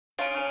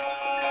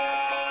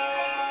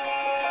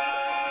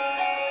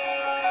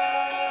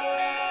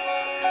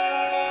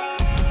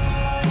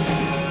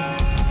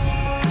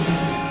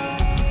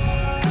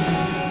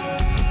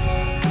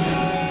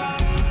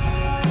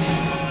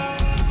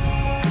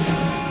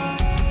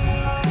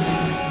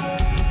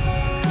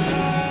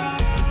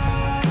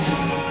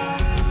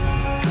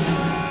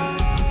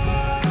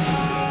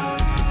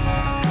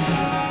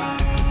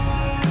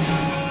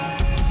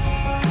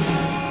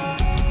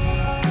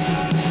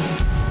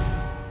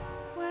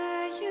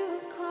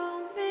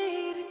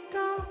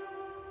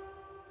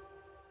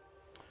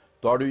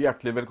Da du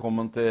hjertelig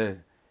velkommen til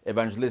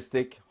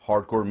Evangelistic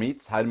Hardcore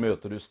Meets. Her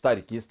møter du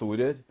sterke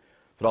historier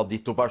fra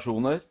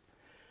ditto-personer.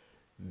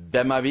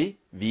 Hvem vi?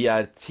 Vi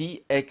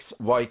TX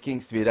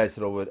Vikings. Vi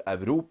reiser over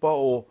Europa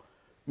og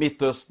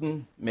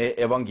Midtøsten med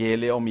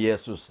evangeliet om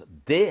Jesus.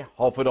 Det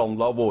har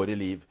forandret våre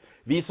liv.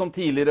 Vi som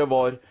tidligere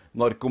var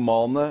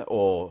narkomane,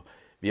 og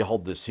vi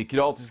hadde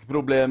psykiatriske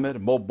problemer,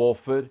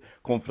 mobbeoffer,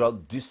 kom fra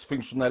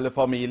dysfunksjonelle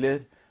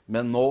familier,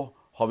 men nå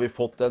har vi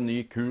fått en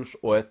ny kurs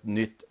og et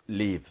nytt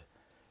liv.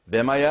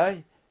 Hvem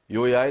jeg?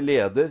 Jo, jeg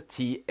leder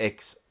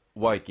TX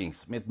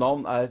Vikings. Mitt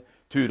navn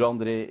Ture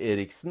André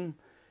Eriksen,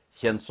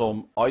 kjent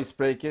som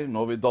Icebreaker,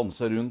 når vi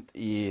danser rundt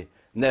i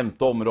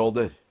nevnte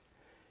områder.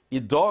 I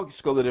dag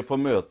skal dere få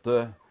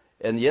møte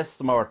en gjest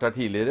som har vært her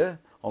tidligere.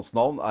 Hans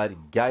navn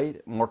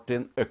Geir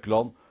Martin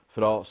Økland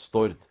fra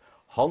Stord.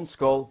 Han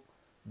skal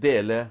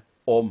dele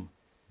om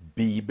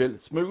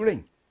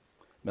bibelsmugling.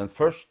 Men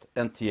først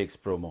en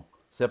TX-promo.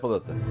 Se på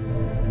dette.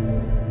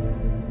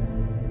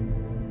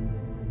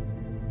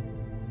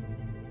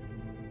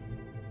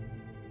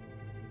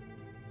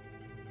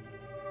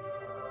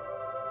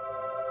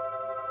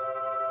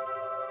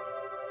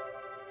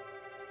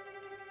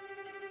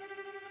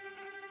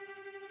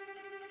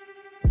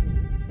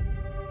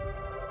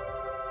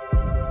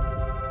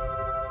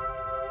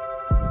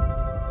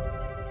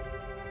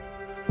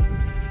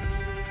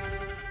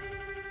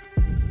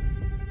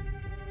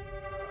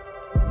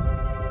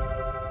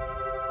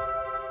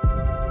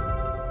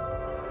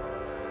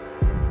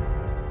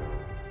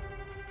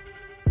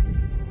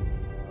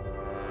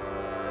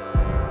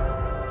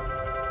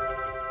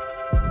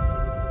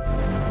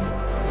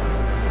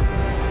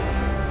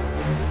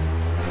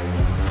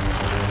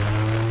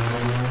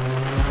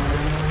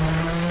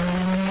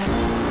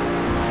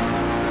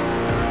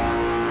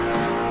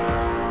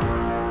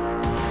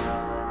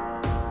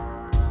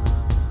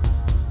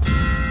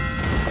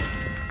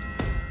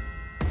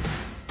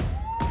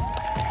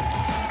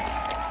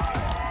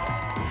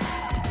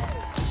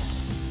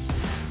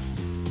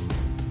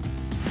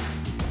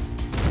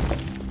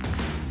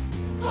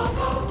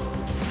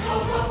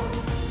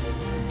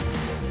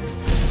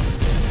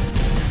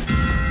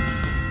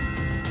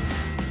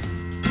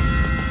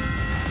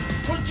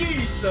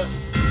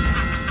 Jesus!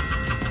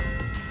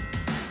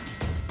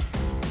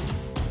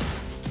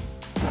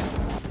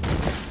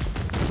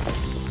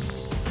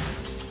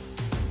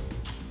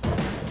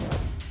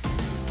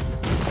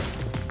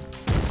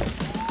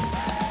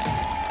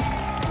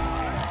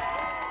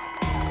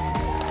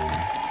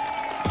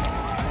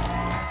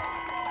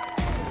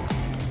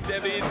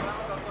 Det blir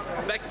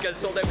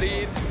vekkelse, og det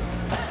blir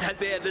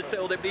helbredelse,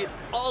 og det blir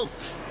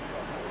alt.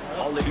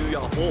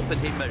 Halleluja, åpen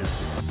himmel.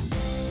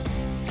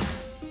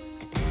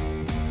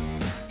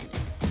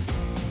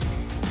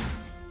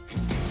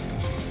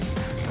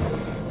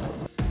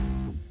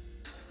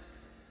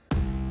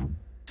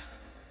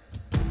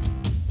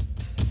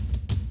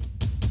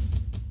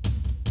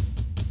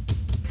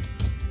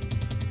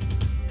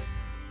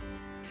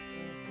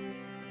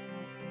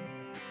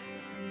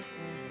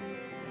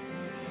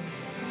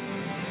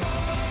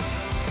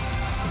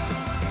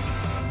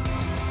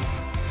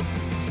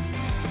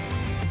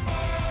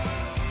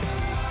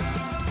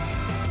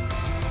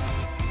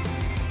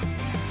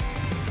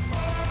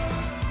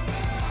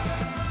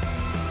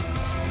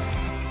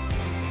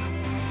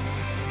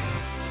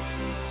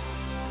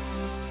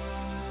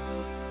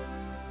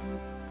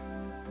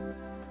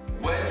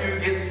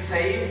 Get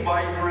saved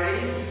by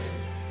grace,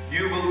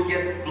 you will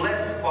get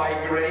blessed by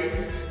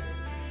grace,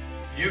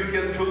 you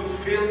can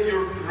fulfill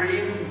your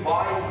dream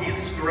by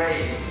His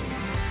grace.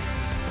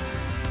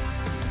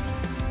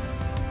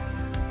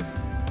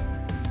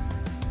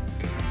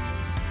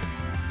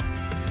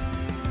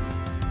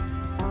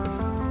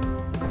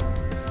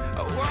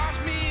 Wash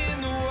me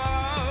in the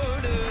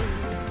water,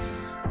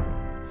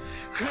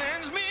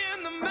 cleanse me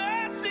in the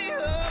mercy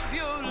of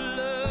your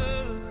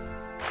love.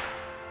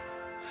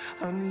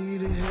 I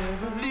need a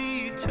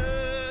heavenly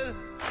touch.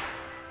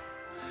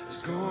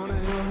 It's gonna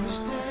help me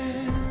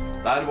stand.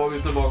 Der var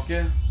vi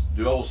tilbake.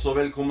 Du også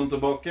velkommen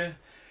tilbake.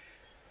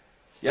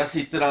 Jeg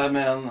sitter her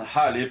med en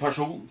herlig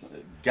person,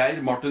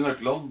 Geir Martin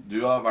Økland.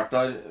 Du har vært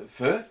der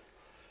før.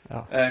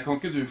 Ja. Kan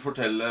ikke du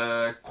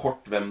fortelle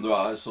kort hvem du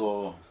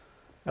så...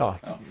 Ja,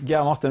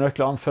 Geir Martin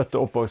Økland, født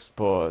og oppvokst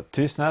på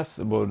Tysnes,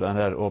 bodde en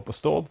del år på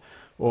Stord,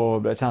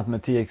 og ble kjent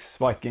med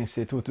TX Vikings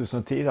i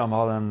 2010, da vi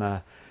hadde en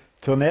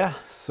turné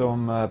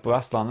som på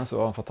Vestlandet, så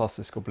var det en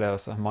fantastisk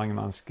opplevelse. Mange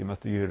mennesker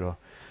møtte Gud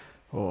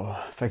og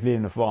fikk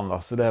livene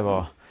forvandlet, så det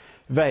var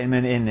veien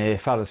min inn i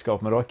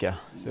fellesskap med dere.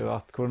 Så jeg har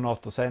vært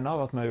koordinator senere,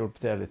 vært med og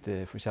hjulpet til litt i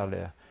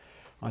forskjellige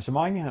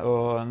arrangement,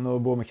 og nå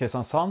bor vi i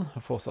Kristiansand,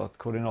 og fortsatt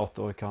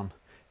koordinator kan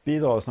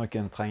bidra hvis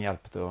noen trenger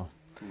hjelp til å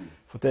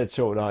få til et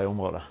show der i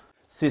området.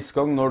 Sist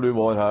gang når du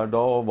var her,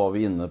 da var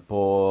vi inne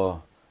på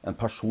en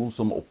person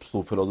som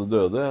oppstod fra det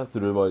døde. Jeg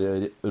tror det var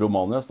i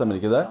Romania, stemmer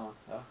ikke det?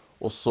 Ja.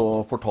 Og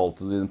så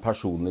fortalte du din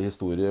personlige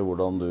historie,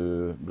 hvordan du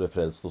ble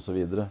frelst og så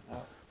videre.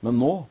 Men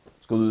nå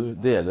skal du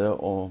dele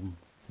om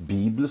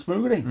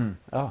bibelsmugling.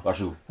 Ja. Vær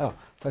så god. Ja,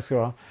 takk skal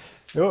du ha.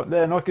 Jo, det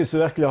er noe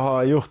som virkelig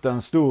har gjort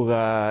en stor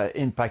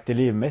impact i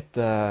livet mitt.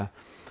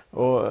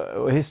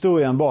 Og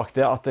historien bak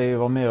det, at jeg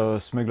var med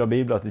og smuglet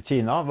bibler til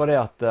Kina, var det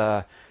at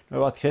når jeg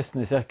har vært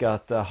kristen i ca.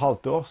 et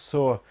halvt år,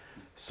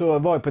 så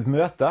var jeg på et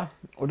møte,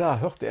 og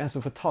der hørte jeg en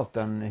som fortalte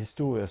en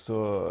historie som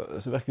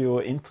virkelig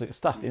gjorde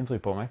sterkt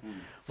inntrykk på meg.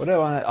 Og det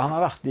var, han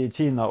har vært i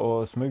Kina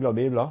og smuglet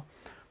bibler,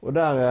 og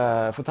der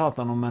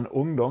fortalte han om en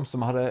ungdom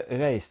som hadde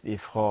reist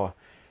fra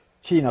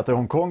Kina til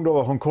Hongkong. Da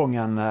var Hongkong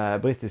en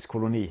britisk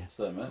koloni.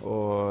 Stemmer.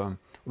 Og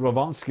det var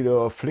vanskelig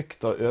å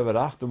flykte over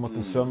der. Du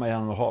måtte svømme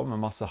gjennom havet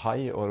med masse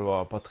hai, og det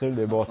var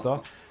patruljebåter.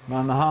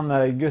 Men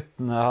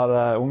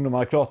ungdommen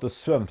hadde klart å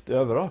svømt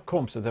over da,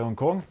 kom seg til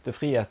Hongkong, til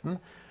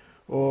friheten.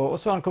 Og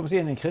så hadde han kommet seg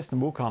inn i en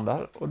kristen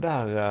bokhandel, og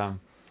der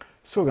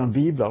så han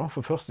bibler da,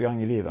 for første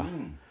gang i livet.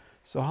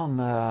 Så han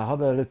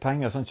hadde litt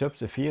penger, så han kjøpte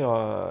seg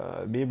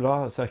 4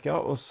 bibler cirka,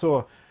 og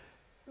så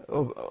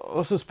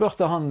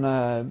spurte han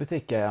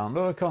butikkeieren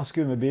da, hva han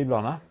skulle med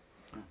biblene.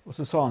 Og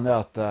så sa han det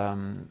at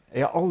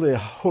jeg har aldri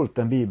holdt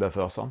en bibel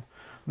før, sånn.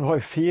 Nå har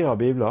jeg 4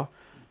 bibler,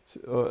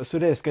 så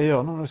det jeg skal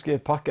gjøre nå skal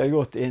jeg pakke det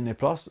godt inn i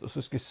plass, og så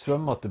skal jeg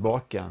svømme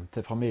tilbake igjen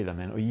til familien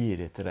min og gi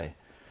det til deg.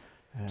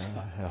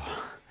 Ja.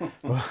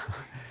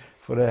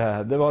 For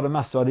det var det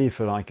mest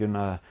verdifulle han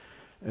kunne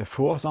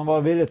få, så han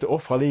var villig til å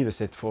offre livet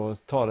sitt for å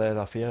ta de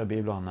der 4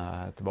 biblene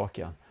tilbake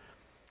igjen.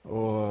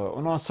 Og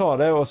når han sa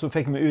det, og så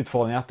fikk vi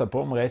utfordring etterpå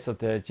om å reise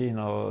til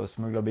Kina og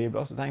smugle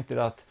bibler, så tenkte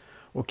jeg at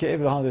ok,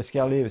 vil han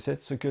risikere livet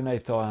sitt, så kunne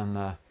jeg ta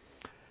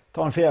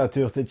en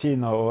ferietur til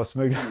Kina og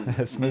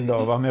smugle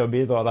og være med og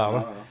bidra der.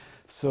 Da.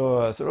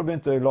 Så da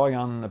begynte jeg å lage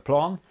en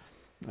plan.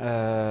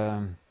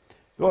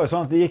 Det var jo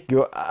sånn at det gikk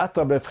jo, etter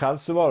jeg ble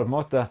frelst, så var det på en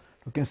måte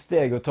noen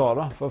steg å ta.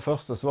 Da. For det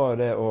første så var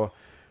det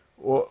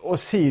å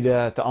si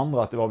det til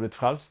andre at jeg var blitt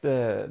frelst.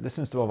 Det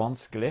syntes jeg var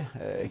vanskelig.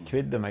 Jeg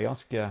kvidde meg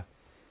ganske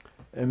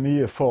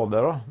mye for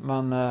det, da.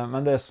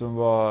 Men det som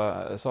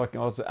var saken,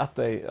 var at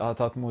etter jeg hadde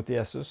tatt imot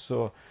Jesus,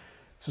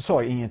 så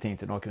sa jeg ingenting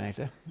til noen,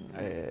 egentlig.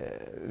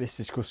 Jeg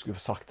visste ikke hvordan jeg skulle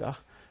få sagt det her.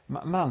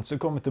 Men så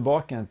kom jeg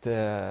tilbake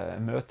til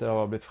møtet der jeg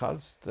var blitt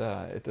frelst.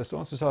 Etter en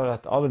stund så sa jeg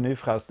at alle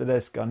nyfrelste de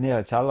skal ned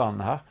i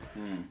kjelleren her,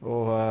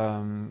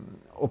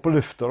 og på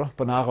lufta, da,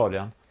 på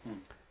nærradioen.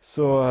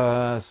 Så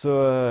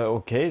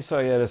ok,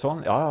 sa jeg, er det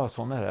sånn? Ja,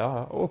 sånn er det,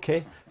 ja,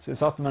 ok. Så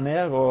jeg satte meg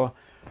ned og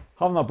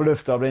havnet på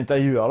lufta og ble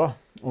intervjuet da,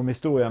 om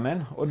historien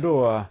min, og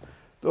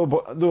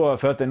da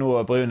følte jeg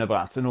noe brune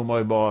brent, så nå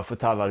må jeg bare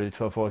fortelle det ut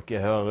før folk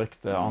hører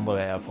rykte andre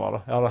veier fra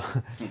det. Ja, da.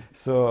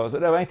 Så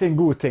det var egentlig en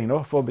god ting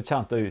da, for å bli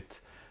kjent det ut.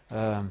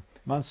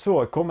 Men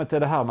så kom jeg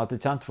til det her med at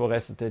jeg kjente for å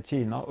reise til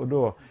Kina, og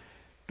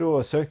da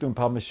søkte hun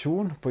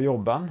permisjon på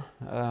jobben,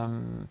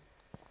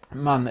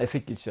 men jeg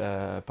fikk ikke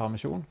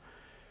permisjon.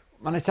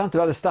 Men jeg kjente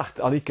veldig sterkt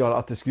allikevel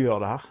at jeg skulle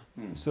gjøre det her.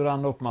 Så det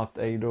endte opp med at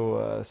jeg da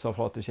sa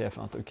fra til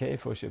sjefen at ok, jeg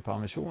får ikke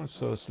permisjon,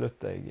 så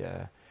slutter jeg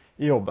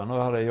i jobben, og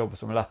jeg hadde jobb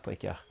som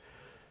elektriker.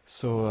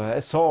 Så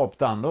jeg sa opp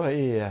den da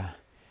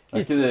Er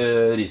ikke det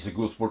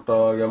risikosport da,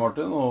 Geir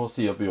Martin, å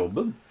si opp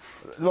jobben?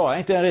 Det var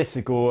egentlig en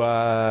risiko.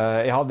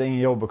 Jeg hadde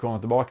ingen jobb å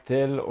komme tilbake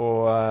til,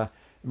 og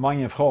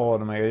mange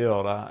frarådde meg å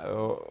gjøre det.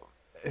 Og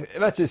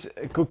jeg vet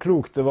ikke hvor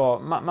klokt det var,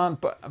 men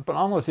på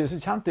den andre siden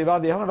så kjente jeg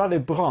hadde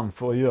veldig brann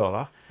for å gjøre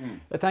det.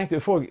 Jeg tenkte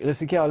jo, folk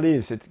risikerer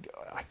livet sitt,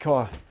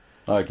 hva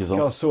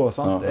så,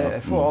 sant?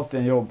 Jeg får alltid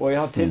en jobb, og jeg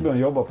har tilbudt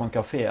å jobbe på en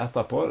kafé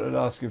etterpå, der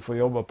jeg skulle få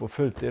jobbe på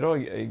fulltid,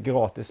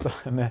 gratis da,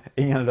 med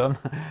ingen lønn.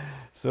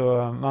 Så,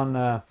 men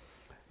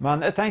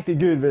jeg tenkte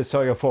Gud ville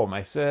sørge for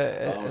meg, så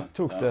jeg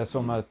tok det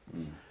som et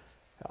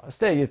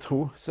steg i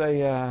tro. Så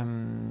jeg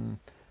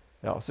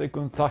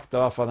kontaktet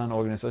i hvert fall den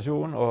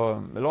organisasjonen,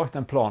 og lagde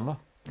en plan da.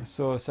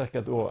 Så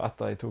cirka et år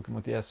etter jeg tok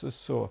imot Jesus,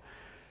 så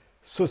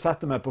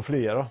sette jeg meg på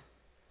flyet da.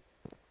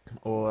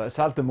 Og jeg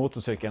selte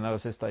motorsykkelen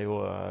det siste jeg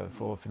gjorde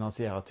for å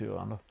finansiere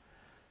turen da.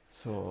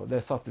 Så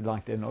det satt litt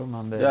langt inn også,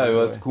 men det er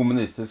jo et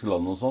kommunistisk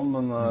land og sånn,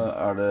 men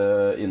er det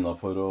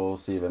innenfor å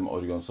si hvem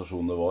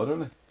organisasjonen det var,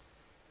 eller?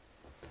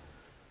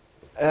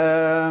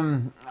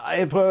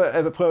 Jeg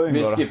prøver å unngå det.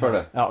 Vi skipper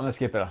det. Ja, vi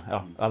skipper det. Ja,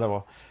 det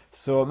var.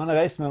 Men jeg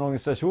reiste med en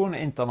organisasjon,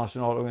 en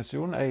internasjonal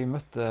organisasjon. Jeg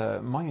møtte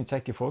mange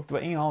kjekke folk. Det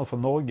var ingen andre fra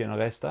Norge når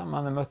jeg reiste,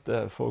 men jeg møtte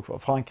folk fra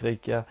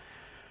Frankrike,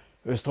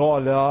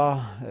 Australia,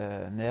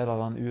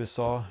 Nederland,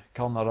 USA,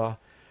 Kanada.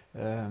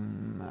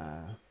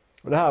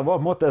 Og det her var på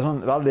en måte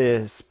sånn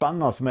veldig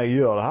spennende som jeg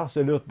gjør det her, så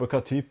jeg lurte på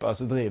hva typer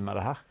som driver med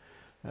det her.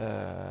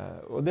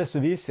 Og det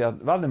som viser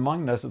at veldig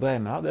mange som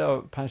driver med det her, det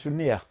er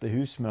pensjonerte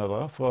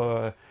husmødre fra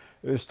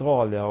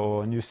Australia og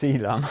New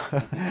Zealand,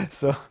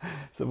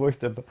 så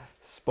brukte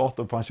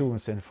sparte opp pensjonen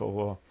sin for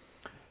å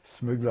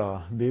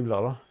smugle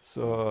bibler da.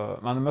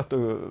 Men jeg møtte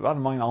jo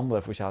veldig mange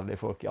andre forskjellige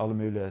folk i alle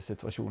mulige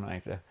situasjoner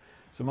egentlig.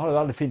 Så vi hadde et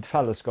veldig fint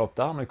fellesskap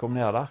der når jeg kom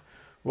ned der,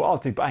 og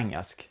alt gikk på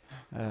engelsk.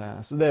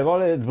 Så det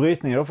var litt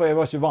brytning da, for jeg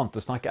var ikke vant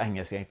til å snakke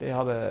engelsk egentlig.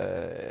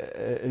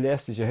 Jeg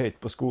leste ikke høyt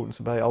på skolen,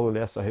 så ble jeg aldri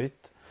lese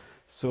høyt.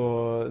 Så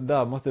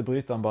der måtte jeg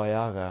bryte en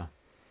barriere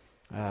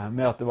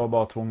med at det var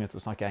bare tvunget til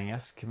å snakke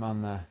engelsk, men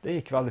det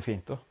gikk veldig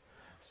fint da.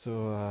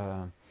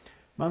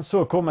 Men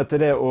så kom jeg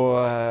til det å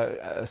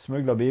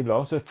smugle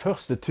bibler. Så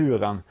første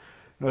turen,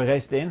 når jeg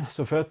reiste inn,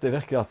 så følte jeg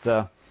virkelig at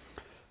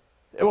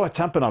jeg var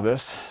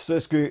kjempenervøs. Så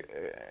jeg skulle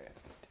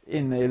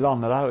inn i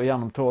landet der og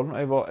gjennom tålen.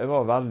 Jeg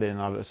var veldig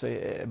nervøs.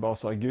 Jeg bare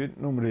sa, Gud,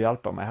 nå må du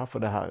hjelpe meg her, for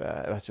det her,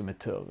 jeg vet ikke om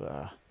jeg tør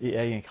i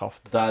egen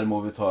kraft. Der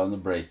må vi ta en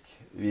break.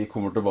 Vi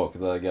kommer tilbake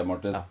til deg, Geir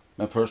Martin. Ja.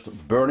 Men først,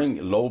 Burning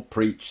Low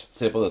Preach.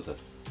 Se på dette.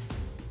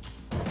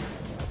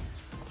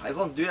 Hei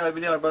sann, du, jeg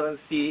vil gjerne bare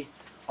si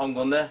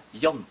angående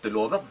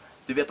janteloven.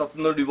 Du vet at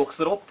når du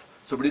vokser opp,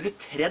 så blir du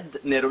tredd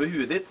nedover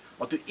huet ditt,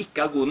 at du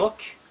ikke er god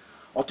nok,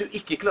 at du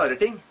ikke klarer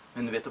ting.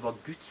 Men vet du hva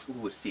Guds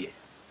ord sier?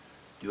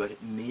 Du er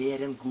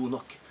mer enn god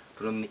nok,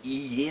 for i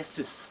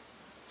Jesus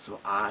så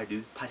er du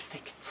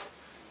perfekt.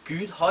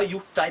 Gud har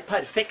gjort deg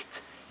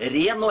perfekt,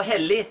 ren og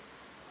hellig,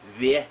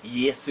 ved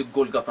Jesu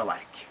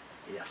Golgata-verk.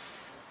 Yes.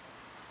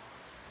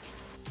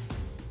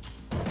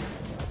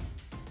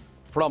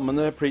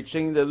 Flammende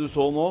preaching, det du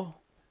så nå.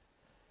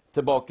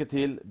 Tilbake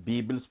til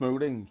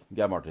bibelsmugling,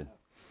 Geir Martin.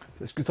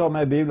 Jeg skulle ta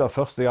med Bibelen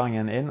første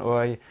gangen inn, og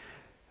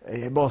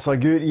jeg bare sa,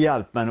 Gud,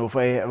 hjelp meg nå, for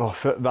jeg var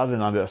veldig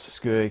nervøs. Jeg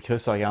skulle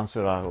krysse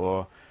grenser der,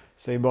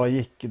 så jeg bare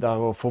gikk der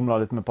og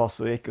fomlet litt med pass,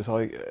 og gikk, og så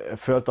jeg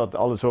følte at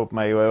alle så på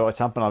meg, og jeg var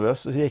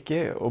kjempenervøs. Så gikk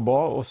jeg og ba,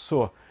 og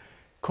så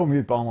kom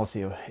jeg ut på andre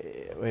siden,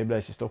 og jeg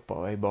ble ikke stoppet,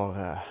 og jeg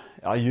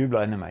bare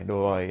jublet inni meg.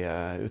 Da var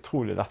jeg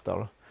utrolig lett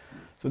der, da.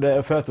 Så det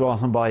jeg følte var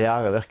en sånn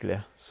barriere,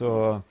 virkelig. Så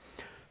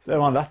det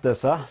var en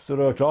lettelse,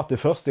 så da klarte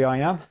jeg første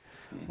gangen,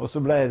 og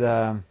så ble det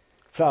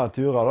flere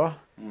turer da.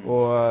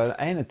 Og den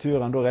ene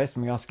turen, da reiste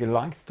vi ganske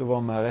langt, da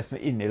reiste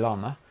vi inn i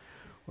landet.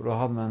 Og da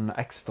hadde vi en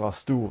ekstra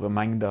store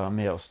mengde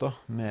med oss da,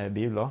 med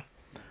bibler.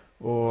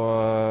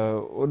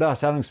 Og der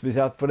skjedde det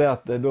spesielt, for da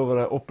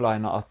var det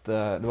opplegnet at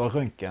det var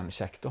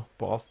røntgensjekk da,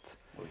 på alt.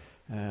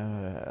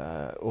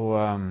 Og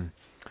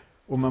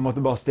vi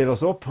måtte bare stille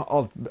oss opp,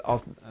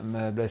 alt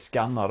ble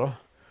skannet da.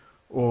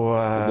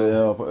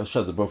 Det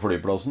skjedde på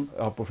flyplassen?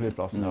 Ja, på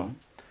flyplassen, ja.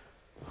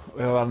 Og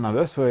jeg var veldig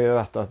nervøs, for jeg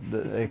vet at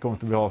jeg kom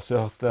til å bli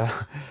avsørt,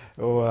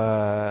 og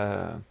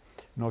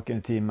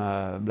noen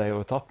timer ble jo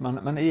tatt,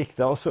 men jeg gikk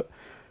der, og så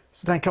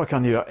tenkte jeg, hva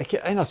kan jeg gjøre?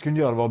 Det eneste jeg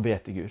kunne gjøre, det var å be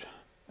til Gud.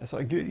 Jeg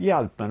sa, Gud,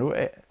 hjelp meg nå,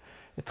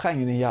 jeg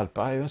trenger din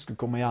hjelp her, jeg ønsker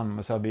å komme igjen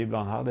med disse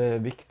biblene her, det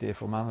er viktig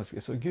for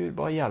mennesker, så Gud,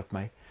 bare hjelp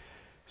meg.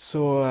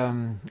 Så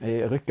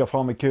jeg rykket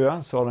frem i køen,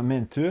 så var det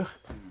min tur,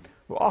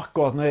 og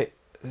akkurat når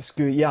jeg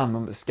skulle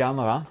gjennom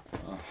skanneren,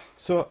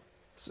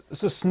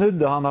 så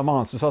snudde han der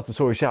mannen som satt og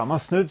så i skjermen.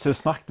 Han snudde seg og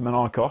snakket med en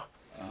annen kar.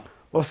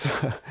 Og så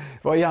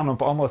var jeg gjennom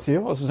på andre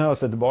siden, og så snudde han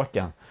seg tilbake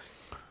igjen.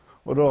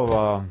 Og da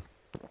var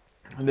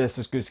det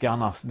som skulle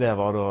skannes, det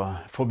var da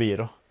forbi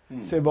da.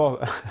 Så jeg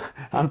bare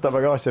hentet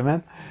bagasjen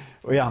min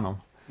og gjennom.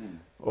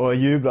 Og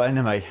jublet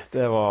inni meg.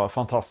 Det var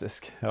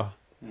fantastisk, ja.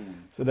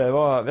 Så det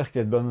var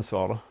virkelig et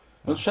bønnesvar da.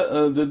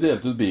 Men du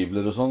delte ut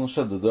bibler og sånn.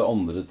 Skjedde det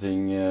andre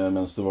ting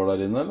mens du var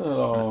der inne,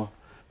 eller?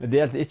 Vi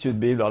delte ikke ut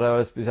bibler, det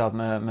var spesielt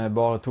at vi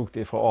bare tok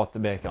de fra A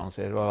til B, kan man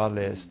si. Det var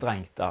veldig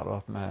strengt der,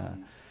 da, med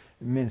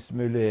minst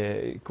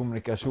mulig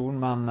kommunikasjon,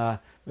 men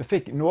vi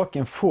fikk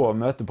noen få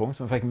møtepunkt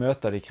som vi fikk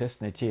møte de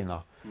kristne i Kina.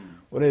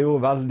 Og det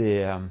gjorde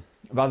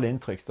veldig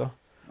inntrykk da.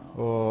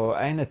 Og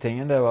ene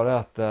tingen det var det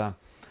at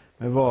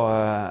vi var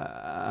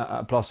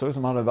en plass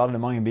som hadde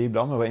veldig mange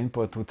bibler. Vi var inne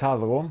på et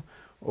hotellrom,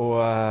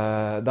 og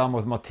der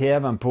måtte vi ha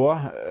TV-en på,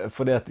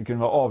 fordi at det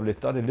kunne være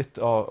avlyttet. De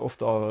lyttet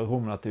ofte av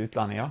rommene til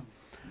utlendinger,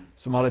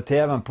 som hadde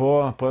TV-en på,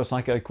 prøvde å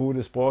snakke i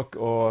kodespråk,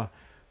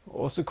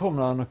 og så kom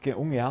det noen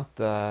unge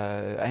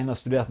jenter. En har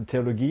studert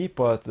teologi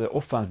på et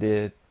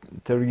offentlig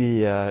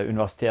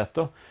teologiuniversitet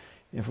da,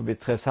 innenfor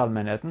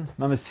Tresell-menigheten.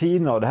 Men ved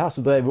siden av det her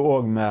så drev vi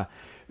også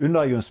med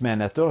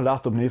undergrunnsmenigheter,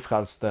 lærte opp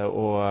nyfrelste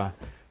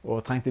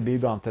og trengte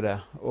Bibelen til det.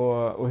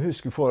 Og hun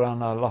skulle få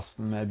denne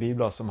lasten med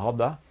bibler som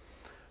hadde.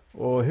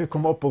 Og hun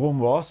kom opp på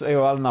rommet vårt, så jeg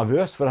var veldig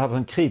nervøs, for det her var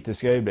en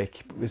kritisk øyeblikk.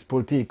 Hvis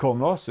politiet kom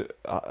nå, så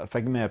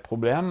fikk vi et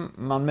problem,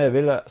 men vi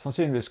ville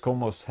sannsynligvis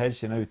komme oss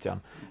helskinnet ut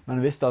igjen.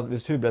 Men jeg visste at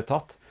hvis hun ble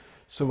tatt,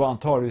 så var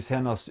antageligvis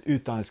hennes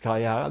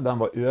utdanningskarriere,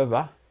 den var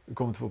over. Hun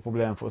kom til å få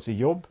problemer for å si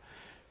jobb.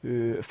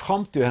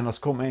 Fremtiden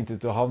hennes kom egentlig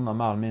til å havne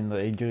mer eller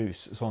mindre i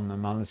grus, sånn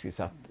menneskelig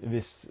sett,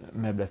 hvis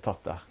vi ble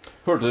tatt der.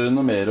 Hørte dere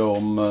noe mer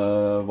om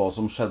hva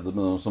som skjedde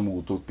med dem som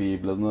mottok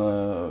Biblene?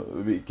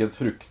 Hvilket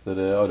frukter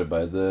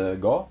arbeidet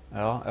ga?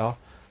 Ja,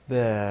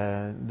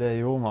 det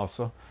gjorde vi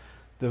altså.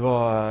 Vi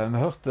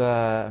hørte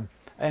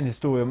en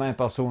historie om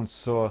en person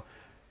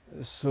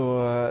en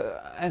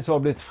som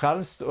var blitt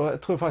frelst, og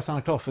jeg tror faktisk han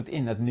har klart fått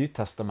inn et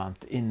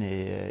nytestament inn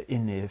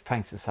i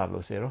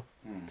fengselscella si da.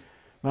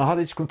 Men han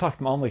hadde ikke kontakt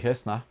med andre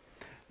kristne.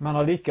 Men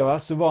allikevel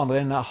så var han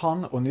der inne,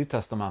 han og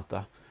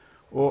Nytestamentet.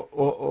 Og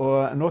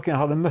noen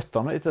hadde møtt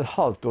han etter et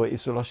halvt år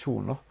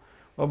isolasjon da.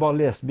 Og bare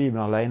lest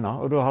Bibelen alene.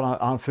 Og da hadde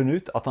han funnet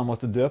ut at han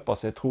måtte døpe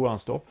seg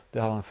troens dåp. Det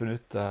hadde han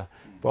funnet ut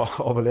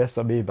bare av å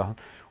lese Bibelen.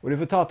 Og de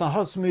fortalte at han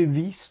hadde så mye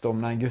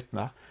visdom, den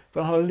gutten der. For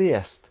han hadde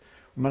lest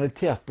og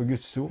meditert på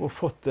Guds ord og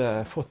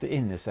fått det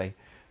inn i seg.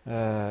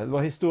 Det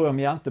var historie om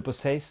jenter på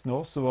 16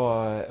 år som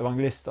var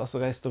evangelister, som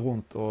reiste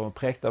rundt og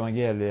prekte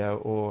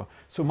evangeliet og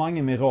så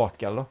mange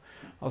mirakel da.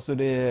 Altså,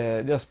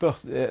 de har spurt,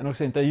 noen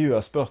som intervjuer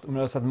har spurt om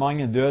de har sett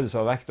mange døde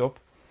som har vekt opp.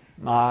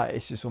 Nei,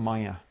 ikke så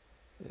mange.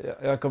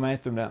 Jeg kom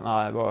mente om det.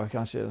 Nei, det var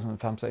kanskje sånn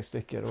 5-6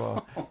 stykker.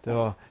 Det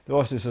var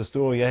ikke så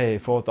stor greie i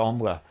forhold til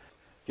andre.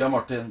 Geir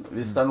Martin,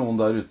 hvis det er noen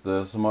der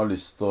ute som har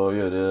lyst til å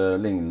gjøre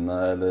lignende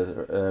eller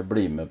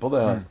bli med på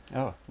det her,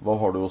 hva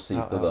har du å si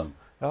til dem?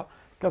 Ja,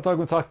 kan ta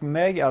kontakt med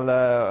meg eller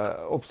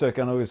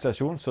oppsøke en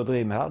organisasjon som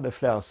driver med her. Det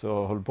er flere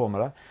som holder på med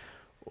det.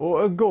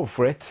 Og go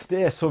for it. Det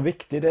er så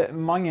viktig. Det er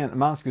mange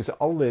mennesker som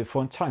aldri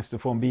får en sjanse til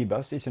å få en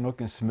bibel, så ikke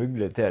noen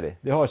smugler til dem.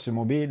 De har ikke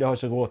mobil, de har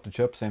ikke råd til å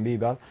kjøpe seg en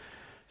bibel.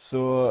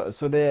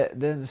 Så det er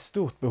et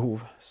stort behov.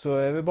 Så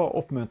jeg vil bare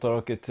oppmuntre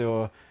dere til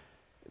å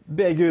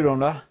be Gud om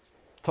det.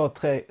 Ta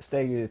 3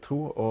 steg i tro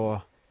og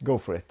go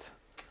for it.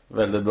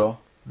 Veldig bra.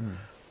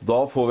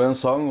 Da får vi en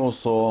sang, og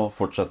så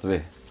fortsetter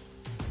vi.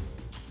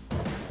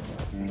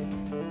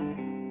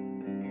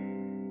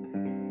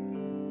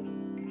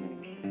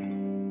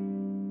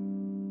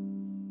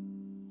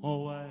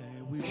 Oh, I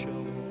wish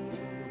I was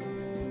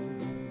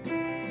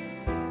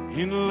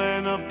in the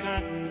land of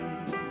cotton.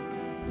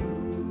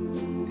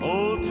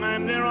 Old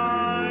time there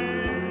are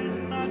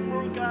not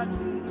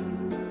forgotten.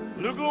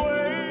 Look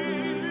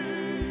away,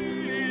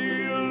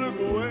 look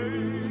away,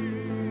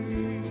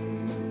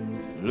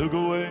 look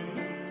away,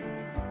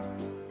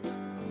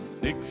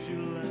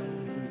 Dixieland.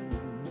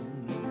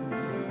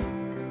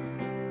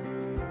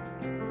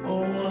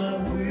 Oh, I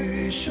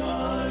wish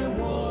I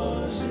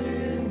was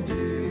in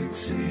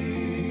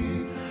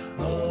Dixie.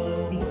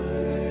 Away,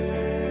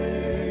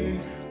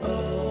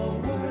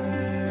 away,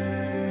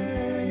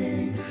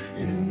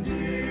 in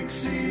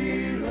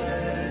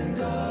Dixieland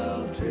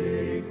I'll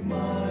take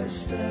my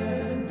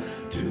stand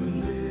to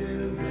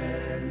live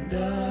and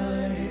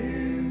die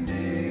in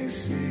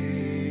Dixie.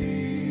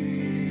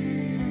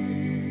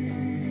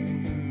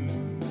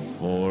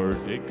 For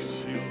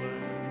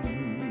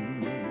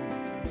Dixieland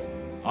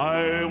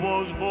I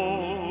was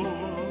born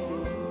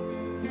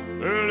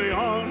early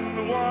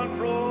on one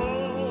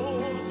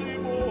frosty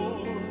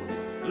morn.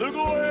 Look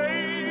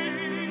away,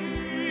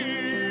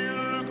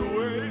 look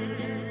away,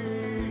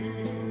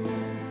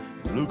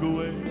 look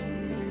away,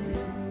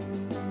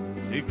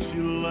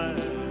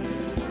 Dixieland.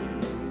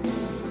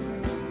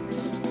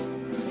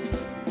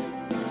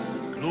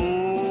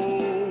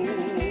 Glory,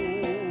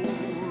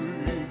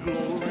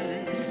 glory,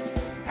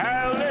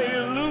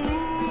 hallelujah.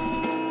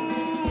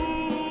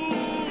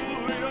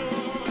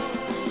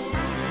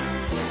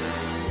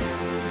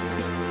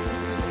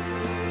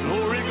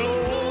 Glory,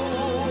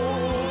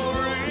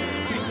 glory,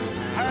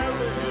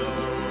 hallelujah.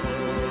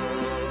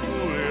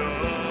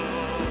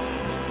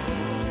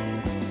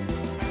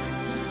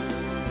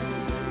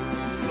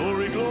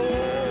 Glory,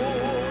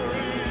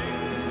 glory,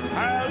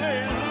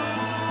 hallelujah.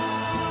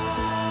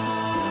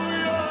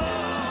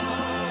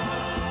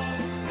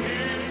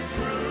 It's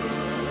truly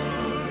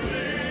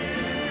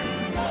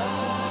marching on.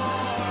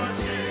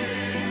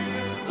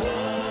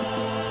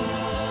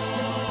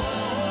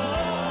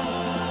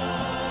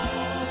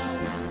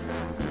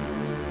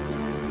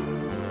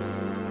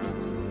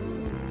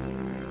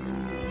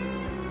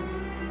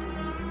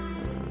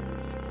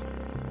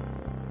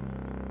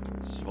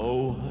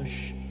 So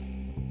hush,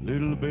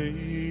 little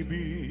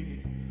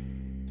baby,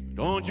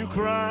 don't you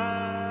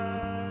cry.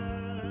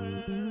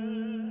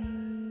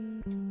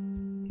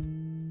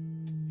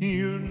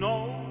 You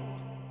know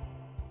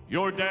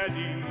your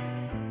daddy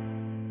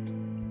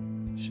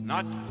is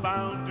not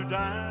bound to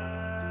die,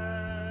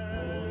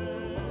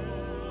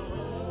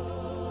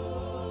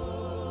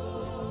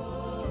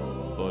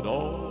 but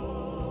all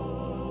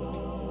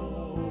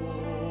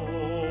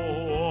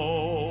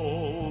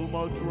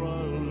my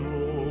trials,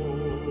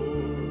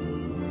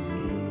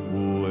 Lord,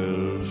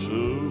 will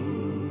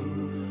soon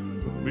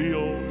be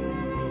over.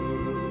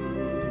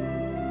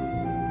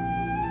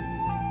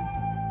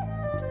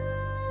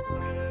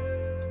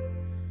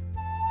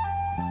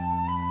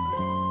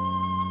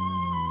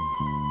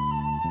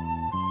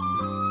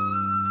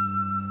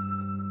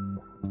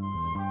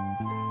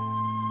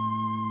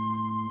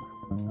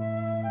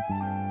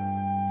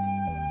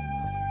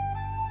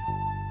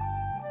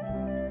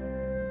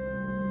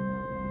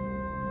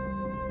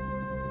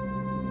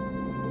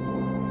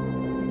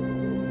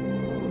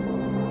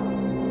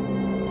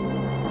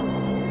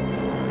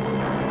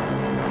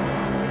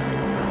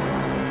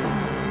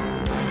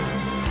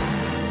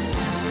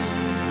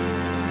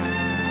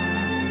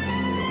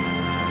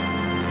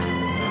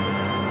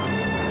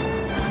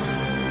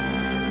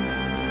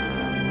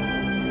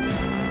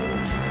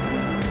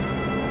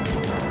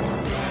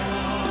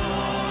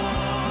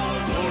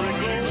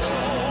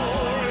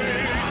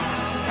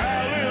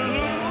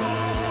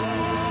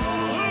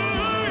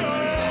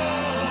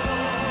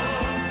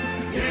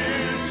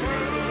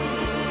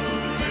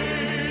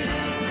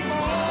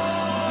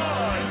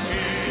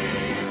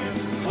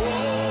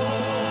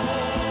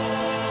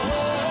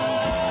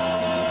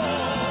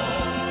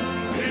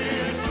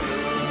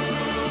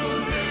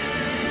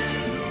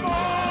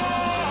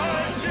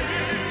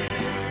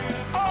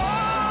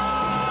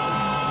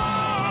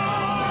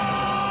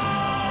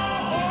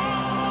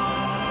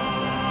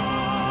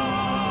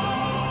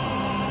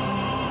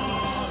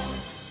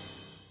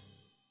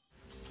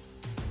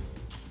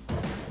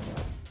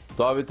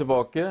 Da er vi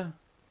tilbake.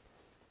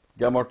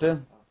 Geir Martin,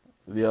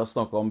 vi har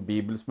snakket om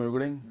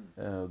bibelsmugling.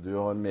 Du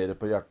har mer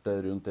på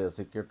hjertet rundt det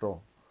sikkert,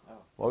 og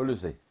hva vil du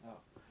si?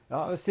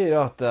 Ja, jeg sier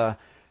at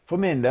for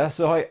min del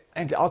så har jeg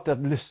egentlig alltid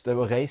hatt lyst til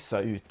å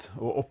reise ut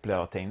og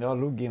oppleve ting. Det har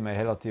ligget i meg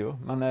hele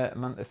tiden.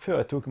 Men før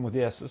jeg tok imot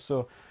Jesus,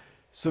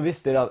 så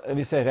visste jeg at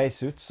hvis jeg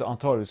reiser ut, så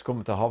antageligvis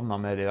kommer jeg til å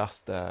havne med de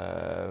verste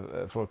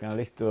folkene.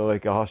 Jeg likte å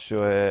røyke hasj,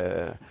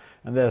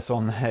 og en del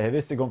sånn. Jeg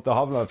visste jeg kom til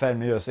å havne med feil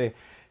miljø, så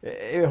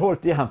jeg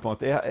holdt igjen på en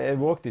måte. Jeg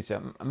vågte ikke.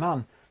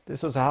 Men det er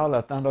så herlig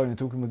at den dagen jeg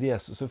tok imot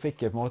Jesus, så fikk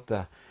jeg på en måte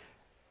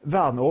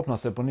verden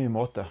åpnet seg på en ny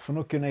måte. For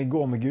nå kunne jeg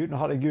gå med Gud. Nå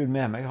hadde jeg Gud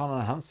med meg. Han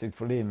hadde en hensikt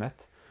for livet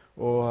mitt.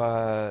 Og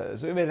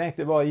så jeg vil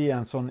egentlig bare gi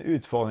en sånn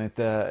utfordring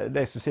til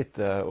deg som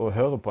sitter og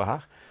hører på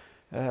her.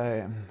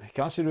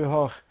 Kanskje du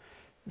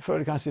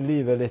føler kanskje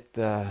livet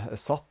litt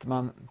satt,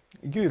 men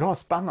Gud har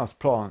en spennende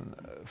plan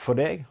for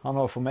deg. Han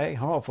har for meg.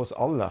 Han har for oss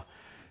alle.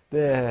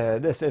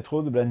 Det som jeg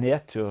trodde ble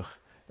nedtur,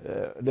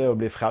 det å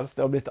bli frelst,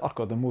 det har blitt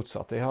akkurat det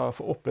motsatte. Jeg har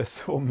fått opplevd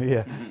så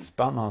mye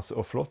spennende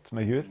og flott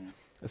med Gud.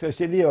 Jeg skal ikke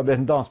si livet har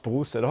blitt en dans på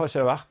roser, det har ikke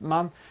det vært,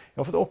 men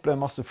jeg har fått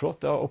oppleve masse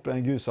flott. Jeg har opplevd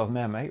en Gud som har vært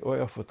med meg, og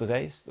jeg har fått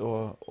reist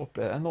og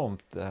opplevd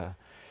enormt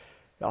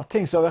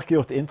ting som har virkelig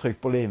gjort inntrykk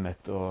på livet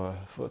mitt,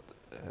 og fått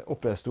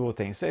oppleve store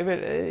ting. Så jeg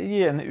vil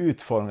gi en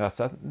utfordring, rett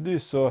og slett. Du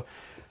som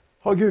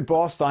har Gud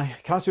på avstand,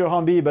 kanskje du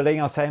har en bibel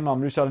liggende hjemme,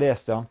 men du ikke har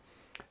lest den.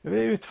 Jeg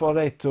vil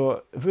utfordre deg til å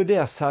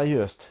vurdere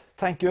seriøst.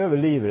 Tenk over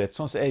livet ditt,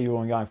 sånn som jeg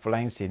gjorde en gang for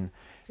lenge siden.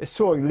 Jeg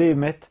så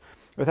livet mitt,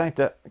 og jeg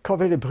tenkte, hva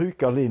vil jeg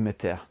bruke livet mitt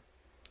til?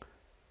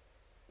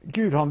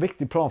 Gud har en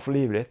viktig plan for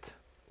livet ditt.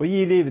 Å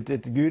gi livet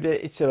ditt til Gud, det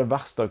er ikke det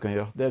verste du kan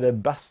gjøre. Det er det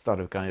beste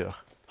du kan gjøre.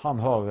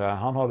 Han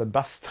har det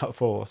beste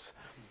for oss,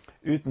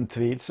 uten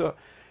tvil. Så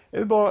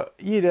jeg vil bare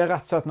gi deg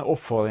rett og slett en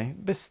oppfordring.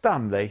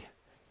 Bestem deg.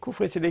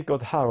 Hvorfor ikke like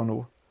godt her og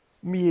nå?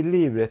 Gi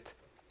livet ditt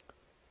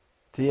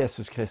til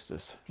Jesus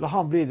Kristus. La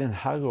han bli din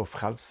herre og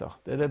frelser.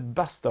 Det er det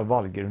beste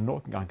valget du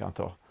noen gang kan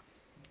ta.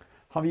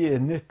 Han vil gi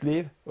et nytt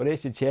liv, og det er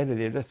ikke et kjedelig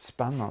liv, det er et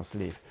spennende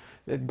liv.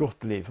 Det er et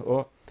godt liv.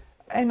 Og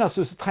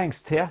eneste som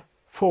trengs til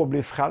for å bli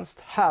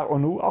frelst her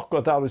og nå,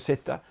 akkurat der du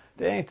sitter,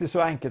 det er egentlig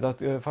så enkelt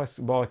at du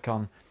faktisk bare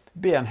kan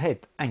be en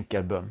helt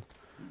enkel bønn.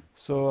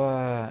 Så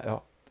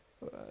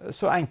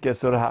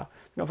enkelt som det her.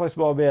 Du kan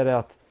faktisk bare be det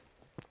at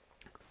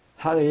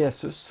Herre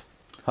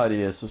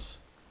Jesus,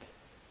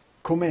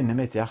 kom inn i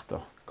mitt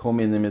hjerte. Kom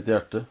inn i mitt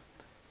hjerte.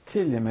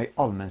 Tilgi meg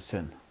all min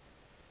synd.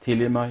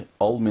 Tilgi meg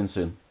all min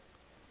synd.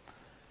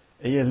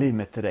 Jeg gir livet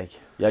mitt til deg.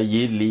 Jeg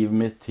gir livet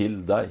mitt til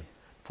deg.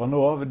 For nå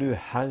er du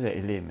herre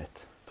i livet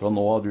mitt. Fra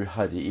nå er du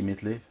herre i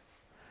mitt liv.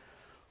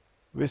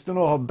 Hvis du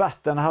nå har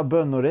bedt denne her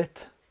bønnen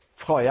ditt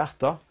fra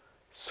hjertet,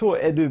 så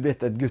er du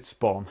blitt et Guds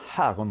barn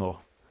her og nå.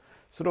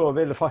 Så da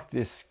vil jeg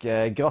faktisk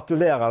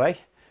gratulere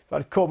deg.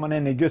 Velkommen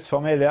inn i Guds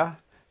familie.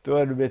 Da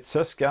er du blitt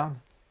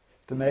søsken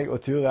til meg og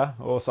Ture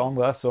og oss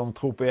andre som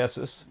tror på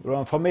Jesus. Du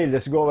har en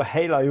familie som går over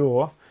hele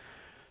jorda.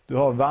 Du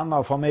har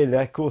venner og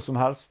familie hvor som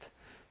helst.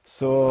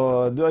 Så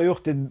du har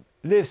gjort ditt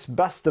livs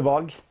beste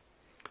valg.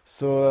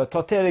 Så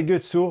ta til deg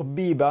Guds ord.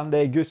 Bibelen,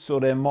 det er Guds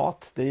ord, det er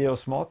mat. Det gir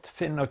oss mat.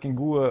 Finn noen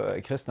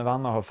gode kristne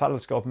venner å ha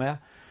fellesskap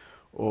med.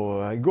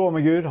 Og gå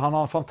med Gud. Han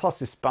har en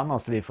fantastisk spennende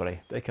liv for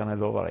deg. Det kan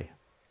jeg love deg.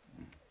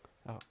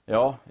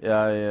 Ja,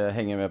 jeg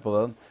henger med på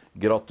den.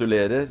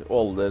 Gratulerer, og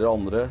alle dere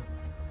andre.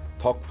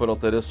 Takk for at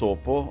dere så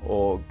på,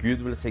 og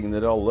Gud velsigne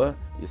dere alle.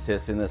 Vi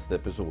ses i neste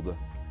episode.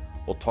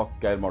 Og takk,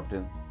 Geir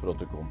Martin, for at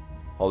du kom.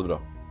 Ha det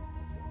bra.